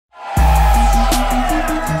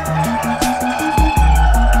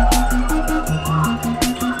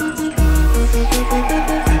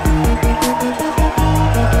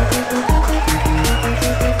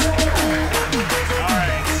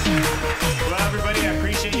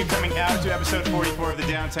episode 44 of the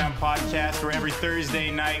Downtown Podcast, where every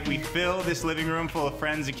Thursday night we fill this living room full of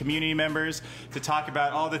friends and community members to talk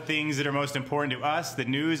about all the things that are most important to us, the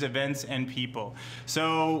news, events, and people.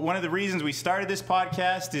 So one of the reasons we started this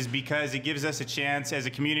podcast is because it gives us a chance as a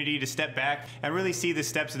community to step back and really see the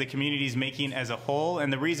steps that the community is making as a whole.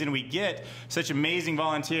 And the reason we get such amazing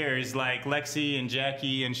volunteers like Lexi and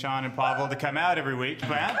Jackie and Sean and Pavel to come out every week.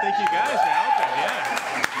 Well, thank you guys for helping.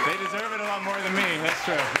 Yeah, they deserve it a lot more than me. That's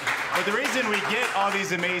true. But the reason we get all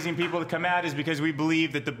these amazing people to come out is because we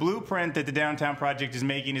believe that the blueprint that the Downtown Project is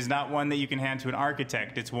making is not one that you can hand to an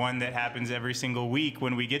architect. It's one that happens every single week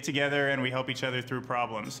when we get together and we help each other through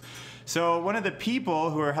problems. So one of the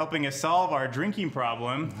people who are helping us solve our drinking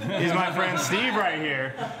problem is my friend Steve right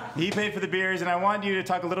here. He paid for the beers, and I want you to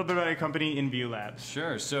talk a little bit about your company, InView Labs.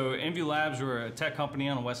 Sure. So InView Labs, we're a tech company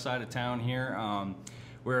on the west side of town here.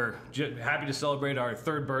 We're happy to celebrate our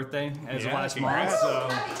 3rd birthday as of last month. So,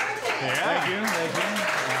 thank you.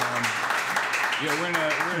 Yeah,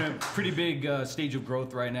 we're in a pretty big stage of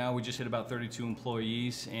growth right now. We just hit about 32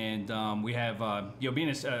 employees, and we have, being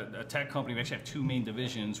a tech company, we actually have 2 main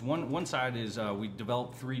divisions. One side is we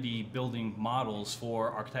develop 3D building models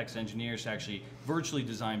for architects and engineers to actually virtually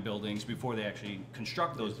design buildings before they actually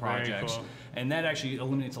construct those projects. Cool. And that actually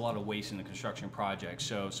eliminates a lot of waste in the construction projects.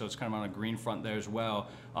 So it's kind of on a green front there as well.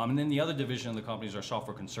 And then the other division of the company is our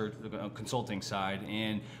software consulting side,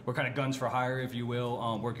 and we're kind of guns for hire, if you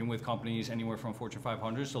will, working with companies anywhere from Fortune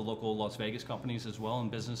 500s to local Las Vegas companies as well, and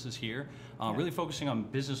businesses here, really focusing on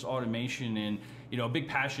business automation. And a big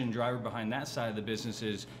passion driver behind that side of the business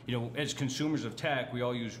is, as consumers of tech, we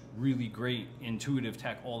all use really great intuitive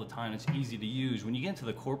tech all the time. It's easy to use. When you get into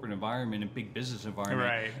the corporate environment and big business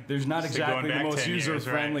environment, there's not exactly the most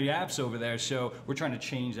user-friendly apps over there. So we're trying to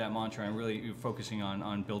change that mantra and really focusing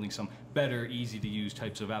on building some better, easy-to-use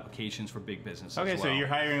types of applications for big business. Okay, so you're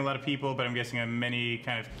hiring a lot of people, but I'm guessing many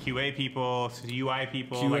kind of QA people, UI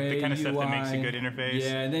people, QA, like the kind of stuff that makes a good interface.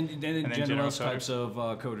 Yeah, and then generalist types of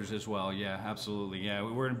coders as well. Yeah, absolutely. Yeah,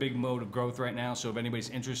 we're in a big mode of growth right now. So if anybody's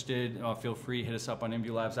interested, feel free to hit us up on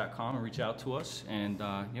inviewlabs.com and reach out to us. And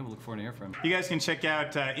we'll look forward to hearing from you. You guys can check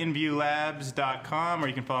out inviewlabs.com, or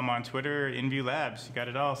you can follow them on Twitter, InView Labs. You got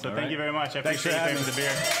it all. So thank you very much. I appreciate you paying for the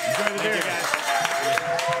beer. Enjoy the beer, guys.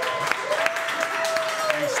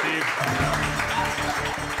 Thanks, Steve.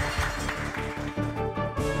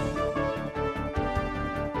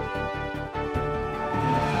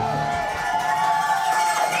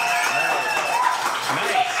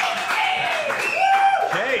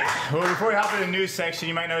 Well, before we hop into the news section,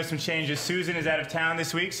 you might notice some changes. Susan is out of town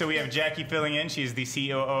this week, so we have Jackie filling in. She's the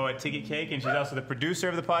COO at Ticket Cake, and she's also the producer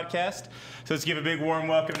of the podcast. So let's give a big warm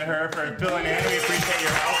welcome to her for filling in. We appreciate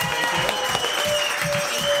your help. Thank you.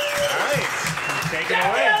 All right, take it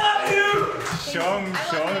away. I love you. Show them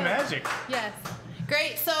the magic. Yes.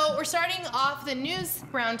 Great. So we're starting off the news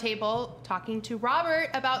roundtable talking to Robert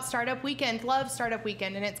about Startup Weekend. Love Startup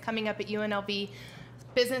Weekend, and it's coming up at UNLV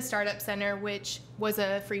Business Startup Center, which was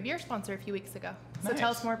a free beer sponsor a few weeks ago. So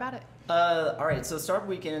tell us more about it. All right, so Startup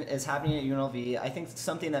Weekend is happening at UNLV. I think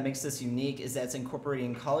something that makes this unique is that it's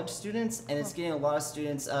incorporating college students, and it's getting a lot of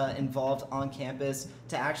students involved on campus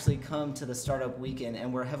to actually come to the Startup Weekend,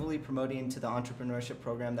 and we're heavily promoting to the entrepreneurship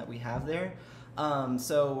program that we have there.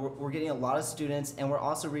 So we're getting a lot of students, and we're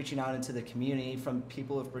also reaching out into the community from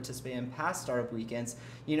people who have participated in past Startup Weekends.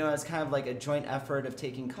 It's kind of like a joint effort of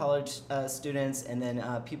taking college students and then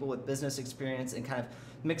people with business experience and kind of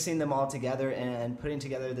mixing them all together and putting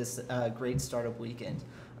together this great Startup Weekend.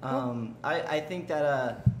 I think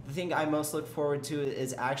that the thing I most look forward to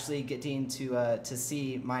is actually getting to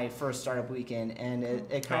see my first Startup Weekend, and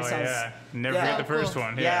it kind of sounds never forget the first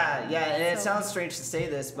one. And it sounds strange to say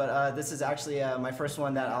this, but this is actually my first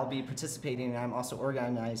one that I'll be participating in. I'm also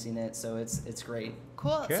organizing it, so it's great.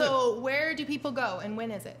 Cool. Good. So where do people go, and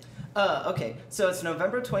when is it? Okay, so it's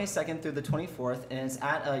November 22nd through the 24th, and it's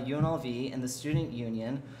at UNLV in the Student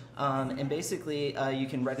Union. And basically, you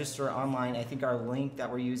can register online. I think our link that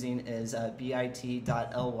we're using is bit.ly/SWLV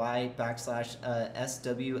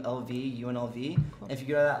UNLV. Cool. If you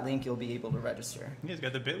go to that link, you'll be able to register. You guys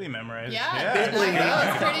got the Bitly memorized. Yeah. Bitly.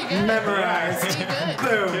 That's pretty good. Memorized. Pretty good.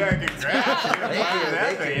 Boom. Yeah,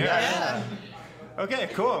 congrats. Thank you. Yeah. Okay,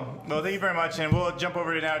 cool. Well, thank you very much, and we'll jump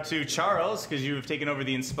over now to Charles, because you've taken over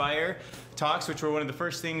the Inspire Talks, which were one of the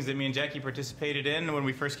first things that me and Jackie participated in when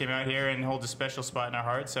we first came out here, and holds a special spot in our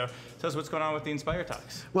hearts. So tell us what's going on with the Inspire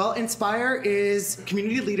Talks. Well, Inspire is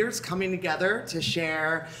community leaders coming together to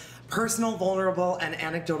share personal, vulnerable, and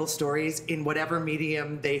anecdotal stories in whatever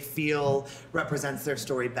medium they feel represents their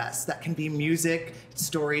story best. That can be music,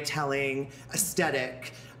 storytelling,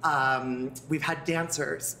 aesthetic, We've had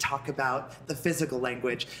dancers talk about the physical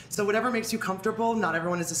language. So whatever makes you comfortable, not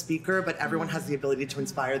everyone is a speaker, but everyone has the ability to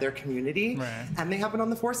inspire their community. Right. And they happen on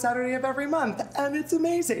the fourth Saturday of every month, and it's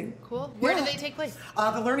amazing. Cool. Where do they take place?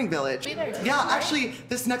 The Learning Village. Be there. Yeah, actually,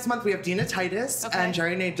 this next month we have Dina Titus and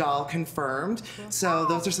Jerry Nadal confirmed. Cool. So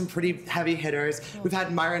those are some pretty heavy hitters. Cool. We've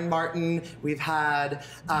had Myron Martin. We've had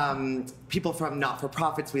people from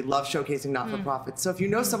not-for-profits. We love showcasing not-for-profits. So if you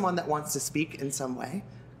know someone that wants to speak in some way,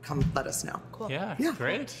 come let us know. Cool. Yeah, Yeah.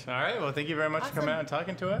 great. All right, well, thank you very much for coming out and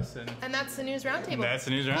talking to us. And that's the News Roundtable. That's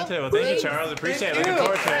the News Cool. Roundtable. Thank you, Charles. Appreciate it. Thank Looking you.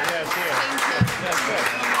 forward to it. Yeah, see you. Thank you. That's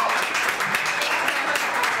good.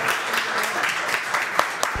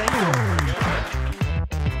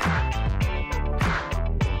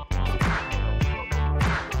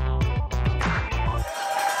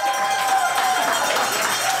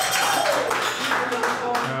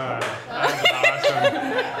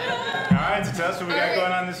 That's what we got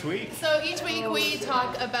going on this week. So each week we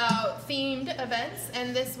talk about themed events,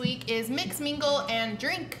 and this week is Mix, Mingle, and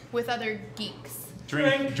Drink with other geeks.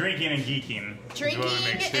 Drinking and geeking. Drinking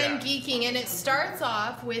and geeking, and it starts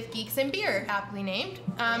off with Geeks and Beer, aptly named,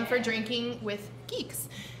 for drinking with geeks.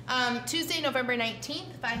 Tuesday, November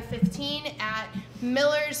 19th, 5:15 at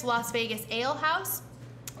Miller's Las Vegas Ale House.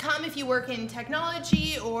 Come if you work in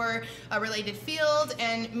technology or a related field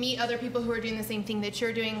and meet other people who are doing the same thing that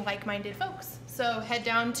you're doing, like-minded folks. So head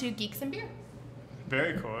down to Geeks and Beer.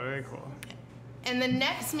 Very cool, very cool. And the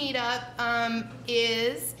next meetup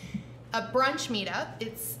is a brunch meetup.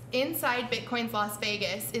 It's inside Bitcoin's Las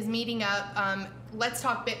Vegas is meeting up. Let's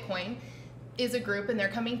Talk Bitcoin is a group, and they're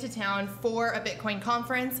coming to town for a Bitcoin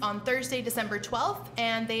conference on Thursday, December 12th,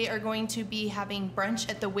 and they are going to be having brunch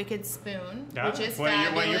at the Wicked Spoon, which is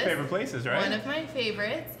fabulous. One of your favorite places, right? One of my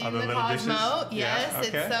favorites in the little Cosmo. dishes? Yes, Yeah,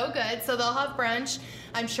 okay. it's so good. So they'll have brunch.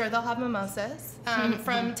 I'm sure they'll have mimosas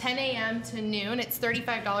from 10 a.m. to noon. It's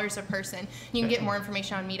 $35 a person. You can get more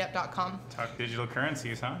information on meetup.com. Talk digital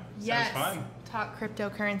currencies, huh? Yes. Sounds fun. Talk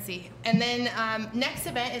cryptocurrency. And then next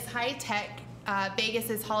event is High Tech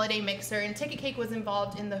Vegas's Holiday Mixer, and Ticket Cake was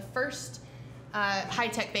involved in the first High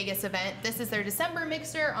Tech Vegas event. This is their December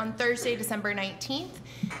mixer on Thursday, December 19th.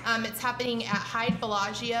 It's happening at Hyde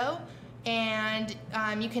Bellagio, and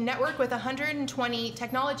you can network with 120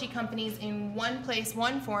 technology companies in one place,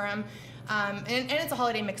 one forum. And it's a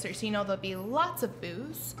holiday mixer, so you know there'll be lots of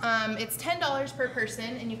booze. It's $10 per person,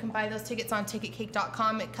 and you can buy those tickets on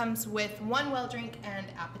ticketcake.com. It comes with one well drink and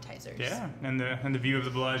appetizers. Yeah, and the view of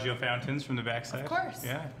the Bellagio fountains from the backside. Of course.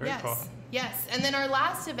 Yeah, very cool. Yes, and then our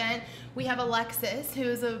last event, we have Alexis, who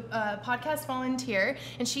is a podcast volunteer,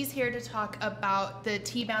 and she's here to talk about the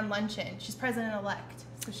TBAN luncheon. She's president-elect.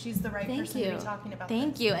 So she's the right person to be talking about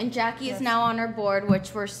Thank this. you. And Jackie is now on our board,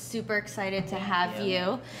 which we're super excited to have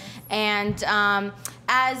you. And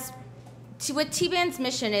what TBAN's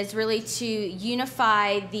mission is really to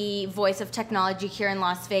unify the voice of technology here in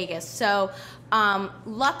Las Vegas. So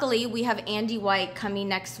luckily, we have Andy White coming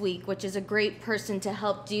next week, which is a great person to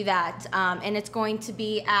help do that. And it's going to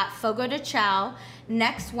be at Fogo de Chao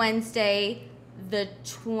next Wednesday, the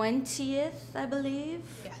 20th, I believe.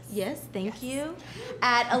 Yes, thank you.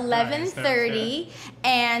 At 11:30,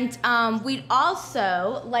 and we'd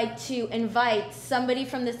also like to invite somebody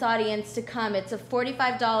from this audience to come. It's a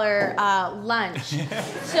 $45 lunch.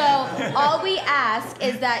 So all we ask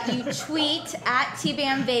is that you tweet at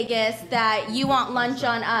TBAN Vegas that you want lunch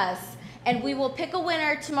on us, and we will pick a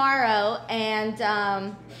winner tomorrow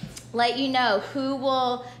and let you know who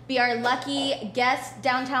will be our lucky guest,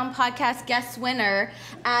 Downtown Podcast guest winner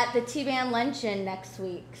at the TBAN Luncheon next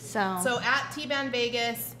week. So at TBAN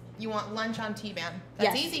Vegas, you want lunch on TBAN.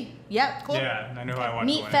 That's easy. Yep. Cool. Yeah, I know who I want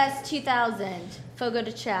Meat to win. Fest 2000, Fogo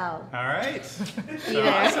de Chao. All right. Be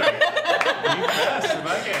there. Awesome. Meat Fest, I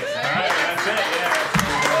like it. All right, that's it. Yeah.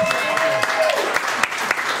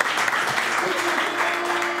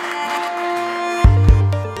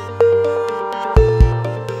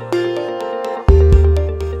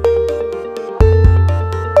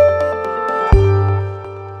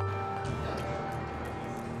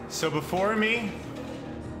 So before me,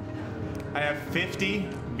 I have 50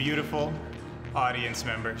 beautiful audience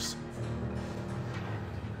members.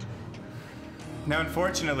 Now,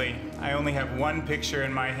 unfortunately, I only have one picture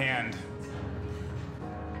in my hand.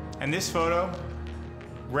 And this photo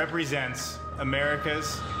represents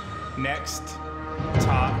America's next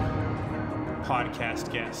top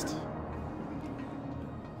podcast guest.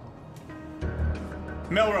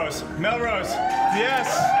 Mel Rose. Mel Rose.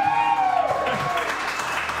 Yes.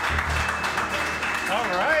 All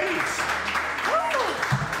right.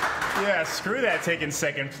 Yeah, screw that taking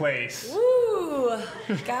second place. Woo!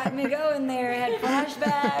 got me going there. I had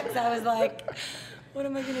flashbacks. I was like, what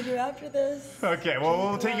am I going to do after this? Okay, well,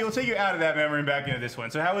 we'll take you out of that memory and back into this one.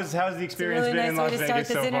 So how's the experience it's a really been nice in Las way to Vegas start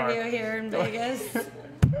so this far? interview here in Vegas.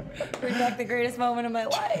 Bring back the greatest moment of my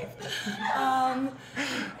life.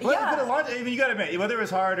 But a lot, you got to admit, whether it was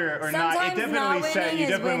hard or not, Sometimes it not definitely set. You winning is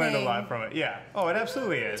definitely learned a winning. lot from it. Yeah. Oh, it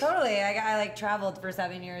absolutely is. Totally. I like traveled for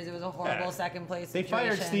 7 years. It was a horrible second place They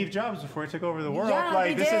situation. fired Steve Jobs before he took over the world. Yeah,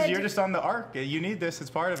 like they this is did. you're just on the arc. You need this. It's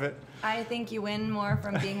part of it. I think you win more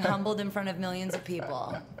from being humbled in front of millions of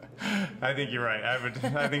people. I think you're right.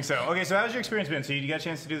 I think so. Okay, so how's your experience been? So you got a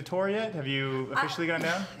chance to do the tour yet? Have you officially gone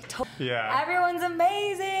down? Yeah. Everyone's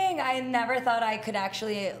amazing. I never thought I could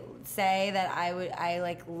actually say that I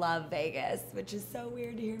like love Vegas, which is so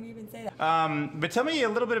weird to hear me even say that. But tell me a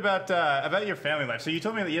little bit about your family life. So you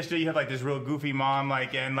told me that yesterday you have like this real goofy mom,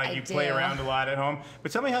 and you play around a lot at home.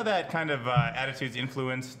 But tell me how that kind of attitude's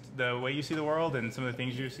influenced the way you see the world and some of the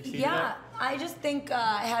things you succeeded at. I just think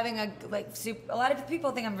having a lot of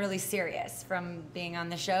people think I'm really serious from being on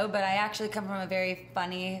the show, but I actually come from a very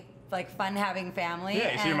funny, fun-having family.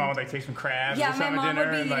 Yeah, you see your mom would take some crabs or yeah, something my at mom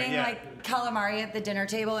dinner. would be eating calamari at the dinner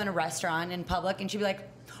table in a restaurant in public, and she'd be like,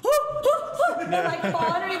 and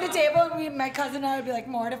fall underneath the table, and my cousin and I would be like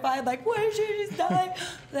mortified, like, what if she just died?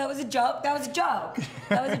 That was a joke. That was a joke.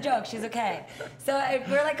 That was a joke. She's okay. So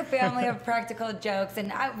we're like a family of practical jokes,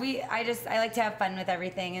 and I like to have fun with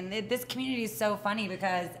everything. And this community is so funny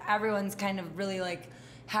because everyone's kind of really like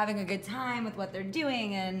having a good time with what they're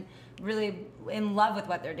doing and really in love with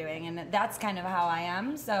what they're doing, and that's kind of how I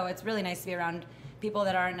am. So it's really nice to be around people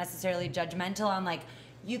that aren't necessarily judgmental on like,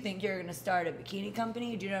 you think you're gonna start a bikini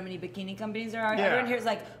company? Do you know how many bikini companies there are? Yeah. Everyone here is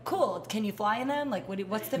like, cool, can you fly in them? Like,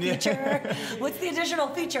 what's the feature? What's the additional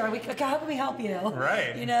feature? How can we help you?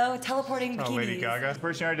 Right. You know, teleporting bikinis. Oh, Lady Gaga.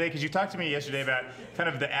 Person of our day, because you talked to me yesterday about kind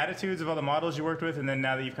of the attitudes of all the models you worked with, and then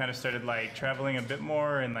now that you've kind of started like traveling a bit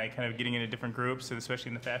more and like kind of getting into different groups, especially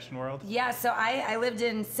in the fashion world. Yeah, so I lived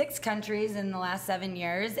in 6 countries in the last 7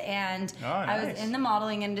 years, and I was in the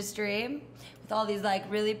modeling industry with all these like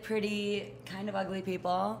really pretty, kind of ugly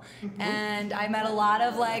people, and I met a lot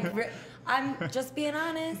of like. I'm just being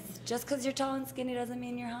honest. Just because you're tall and skinny doesn't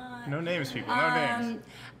mean you're hot. No names, people. No names.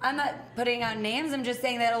 I'm not putting out names. I'm just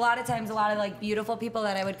saying that a lot of times, a lot of like beautiful people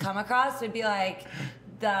that I would come across would be like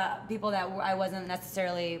the people that I wasn't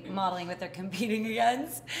necessarily modeling with or competing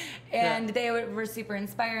against, and they were super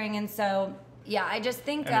inspiring. And so, yeah, I just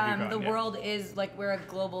think the world is like, we're a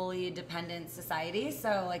globally dependent society.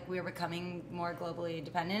 So like we're becoming more globally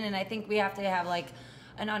dependent, and I think we have to have like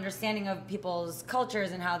an understanding of people's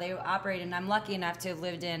cultures and how they operate. And I'm lucky enough to have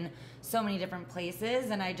lived in so many different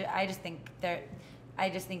places, and I just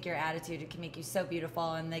think your attitude can make you so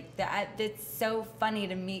beautiful, and like that, it's so funny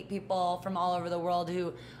to meet people from all over the world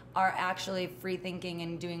who are actually free thinking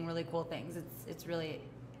and doing really cool things. It's really.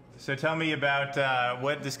 So tell me about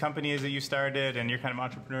what this company is that you started and your kind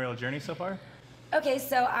of entrepreneurial journey so far. Okay,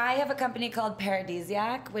 so I have a company called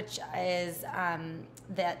Paradisiac, which is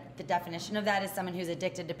that the definition of that is someone who's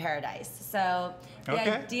addicted to paradise. So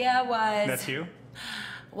the idea was. That's you.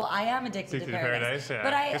 Well, I am addicted to paradise. Yeah.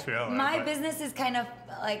 But I guess we all are, my business is kind of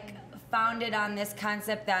like founded on this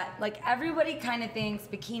concept that like everybody kind of thinks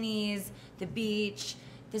bikinis, the beach,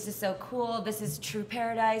 this is so cool, this is true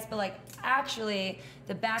paradise, but like actually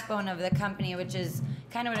the backbone of the company, which is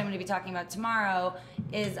kind of what I'm going to be talking about tomorrow,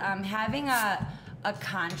 is having a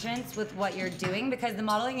conscience with what you're doing, because the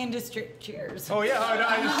modeling industry, cheers. Oh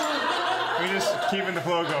yeah, we're just keeping the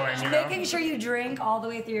flow going, you know? Making sure you drink all the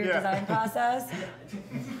way through your design process.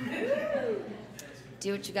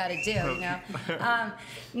 Do what you got to do, you know?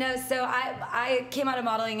 No, so I came out of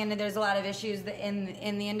modeling, and there's a lot of issues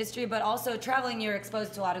in the industry, but also traveling, you're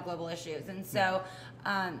exposed to a lot of global issues. And so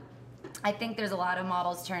I think there's a lot of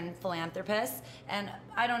models turned philanthropists, and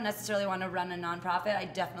I don't necessarily want to run a nonprofit. I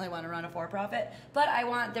definitely want to run a for-profit, but I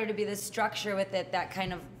want there to be this structure with it that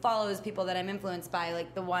kind of follows people that I'm influenced by,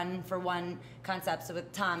 like the one-for-one concepts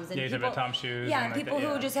with Tom's. And people, Tom shoes. Yeah, and people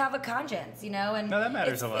who just have a conscience, you know? And no, that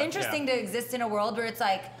matters it's a lot. Interesting to exist in a world where it's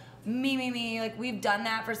like, me, like we've done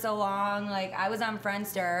that for so long. Like I was on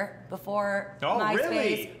Friendster before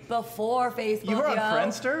MySpace, before Facebook. You were on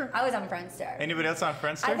Friendster? I was on Friendster. Anybody else on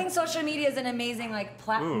Friendster? I think social media is an amazing like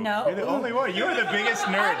platform. No, you're the only one. You are the biggest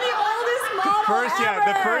nerd. I'm the oldest model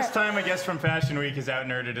ever. The first time a guest from Fashion Week has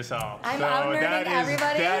out-nerded us all. I'm out-nerding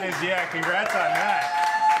everybody. Congrats on that.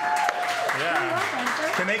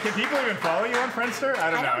 Yeah. Can people even follow you on Friendster?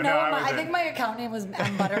 I don't know. No, I think my account name was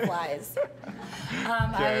Butterflies.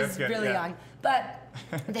 I was really young, but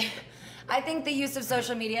I think the use of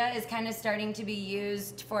social media is kind of starting to be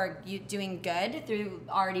used for doing good through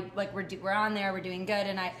already, like we're on there, we're doing good,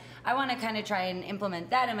 and I want to kind of try and implement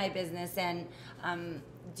that in my business and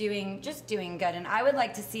doing good. And I would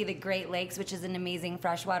like to see the Great Lakes, which is an amazing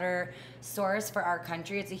freshwater source for our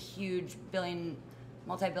country. It's a huge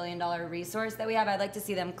multi-billion-dollar resource that we have. I'd like to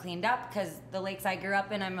see them cleaned up because the lakes I grew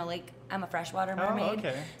up in, I'm a freshwater mermaid. Oh,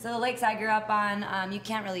 okay. So the lakes I grew up on, you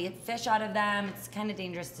can't really fish out of them. It's kind of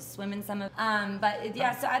dangerous to swim in some of them.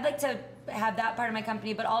 So I'd like to have that part of my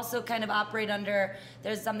company, but also kind of operate under,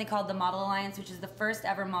 there's something called the Model Alliance, which is the first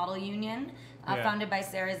ever model union founded by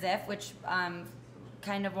Sarah Ziff, which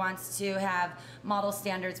kind of wants to have model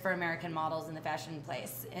standards for American models in the fashion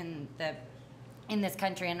place in this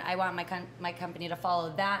country, and I want my company to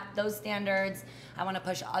follow those standards. I want to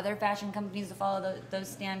push other fashion companies to follow those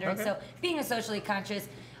standards. Okay. So being a socially conscious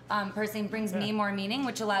person brings me more meaning,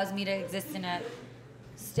 which allows me to exist in a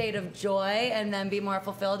state of joy and then be more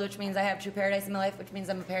fulfilled, which means I have true paradise in my life, which means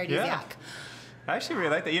I'm a paradisiac. Yeah. I actually really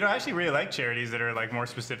like that. I actually really like charities that are like more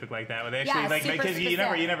specific like that. Where they actually because you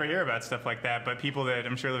never hear about stuff like that, but people that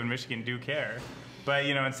I'm sure live in Michigan do care. But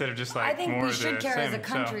instead of just like I think more we should care as a same,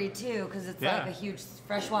 country too, because it's like a huge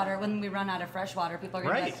freshwater. When we run out of fresh water, people are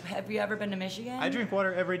gonna be like, "Have you ever been to Michigan?" I drink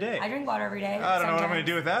water every day. I drink water every day. I don't know what I'm gonna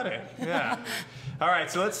do without it. Yeah. All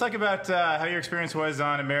right, so let's talk about how your experience was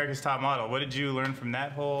on America's Top Model. What did you learn from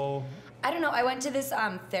that whole? I don't know. I went to this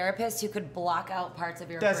therapist who could block out parts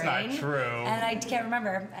of your brain. That's not true. And I can't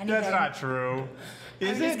remember anything. That's not true.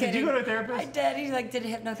 Is it? Did you go to a therapist? I did. He did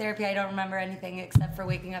hypnotherapy. I don't remember anything except for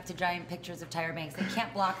waking up to giant pictures of Tyra Banks. They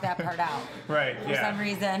can't block that part out. Right. For some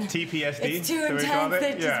reason. TPSD. It's too intense.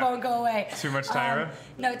 It just won't go away. Too much Tyra.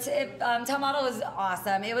 Top Model was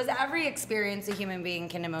awesome. It was every experience a human being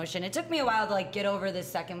can emotion. It took me a while to get over this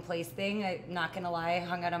second place thing. I'm not gonna lie. I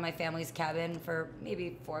hung out on my family's cabin for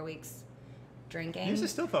maybe 4 weeks. Drinking. You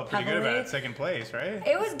still felt pretty good about second place, right?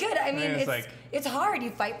 It was good. I mean, it's hard. You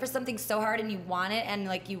fight for something so hard and you want it, and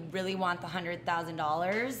you really want the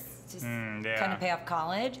 $100,000 to kind of pay off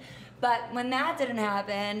college. But when that didn't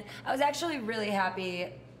happen, I was actually really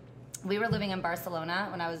happy. We were living in Barcelona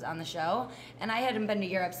when I was on the show, and I hadn't been to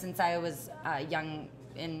Europe since I was young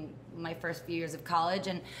in my first few years of college,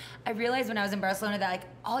 and I realized when I was in Barcelona that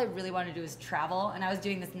all I really wanted to do was travel, and I was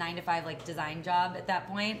doing this 9-to-5 design job at that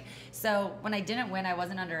point. So when I didn't win, I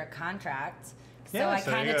wasn't under a contract. So I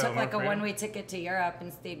kind of took a one-way ticket to Europe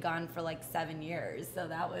and stayed gone for 7 years. So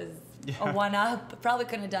that was a one-up. Probably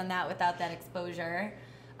couldn't have done that without that exposure.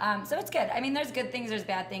 So it's good. I mean, there's good things, there's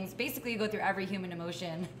bad things. Basically, you go through every human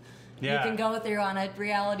emotion. You can go through on a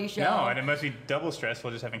reality show. No, and it must be double stressful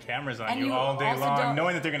just having cameras on you all day long,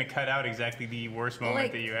 knowing that they're going to cut out exactly the worst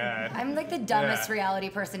moment that you had. I'm the dumbest reality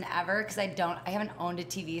person ever because I haven't owned a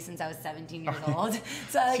TV since I was 17 years old.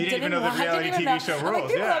 So you didn't even know the reality TV show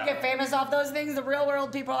rules. People don't get famous off those things. The real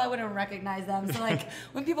world people, I wouldn't recognize them. So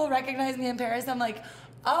when people recognize me in Paris, I'm like,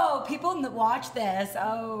 oh, people watch this.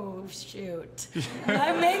 Oh, shoot.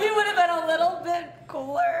 I maybe would have been a little bit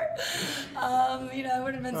cooler. I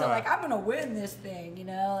would have been so I'm going to win this thing,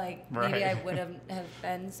 maybe I would have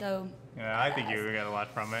been so. Yeah, I think you got a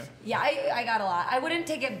lot from it. Yeah, I got a lot. I wouldn't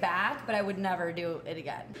take it back, but I would never do it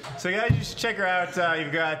again. So guys, you should check her out.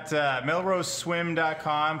 You've got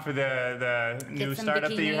melroseswim.com for the new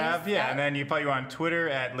startup that you have. Yeah, and then you follow you on Twitter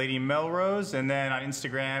at Lady Melrose, and then on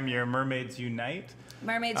Instagram, you're Mermaids Unite.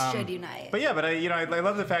 Mermaids should unite. But I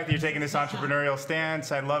love the fact that you're taking this entrepreneurial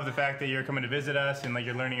stance. I love the fact that you're coming to visit us and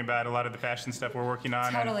you're learning about a lot of the fashion stuff we're working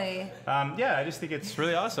on. Totally. And, I just think it's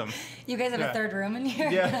really awesome. You guys have a third room in here?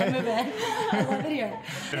 Yeah. Can I move in? I love it here.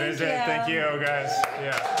 Thank you, guys.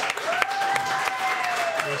 Yeah.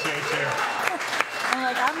 Appreciate you.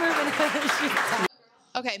 I'm moving.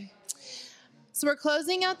 Okay. So we're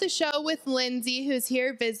closing out the show with Lindsay, who's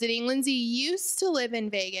here visiting. Lindsay used to live in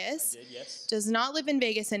Vegas. I did, yes. Does not live in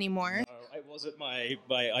Vegas anymore. It wasn't my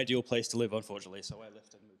ideal place to live, unfortunately, so I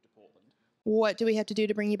left and moved to Portland. What do we have to do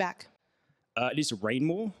to bring you back? It needs to rain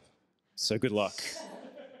more, so good luck.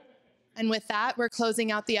 And with that, we're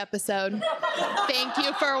closing out the episode. Thank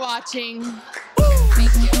you for watching.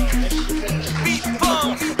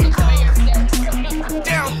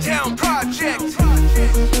 Downtown Project.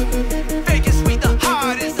 Vegas, we the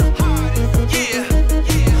hardest. Yeah.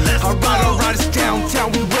 Alright, it's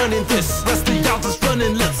downtown, we running this. Rest of y'all just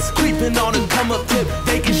running lips. Creeping on and come up tip.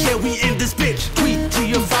 Making sure we in this bitch. Tweet to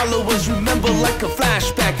your followers, remember like a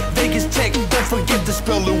flashback. Vegas Tech, don't forget to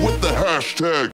spell it with the hashtag.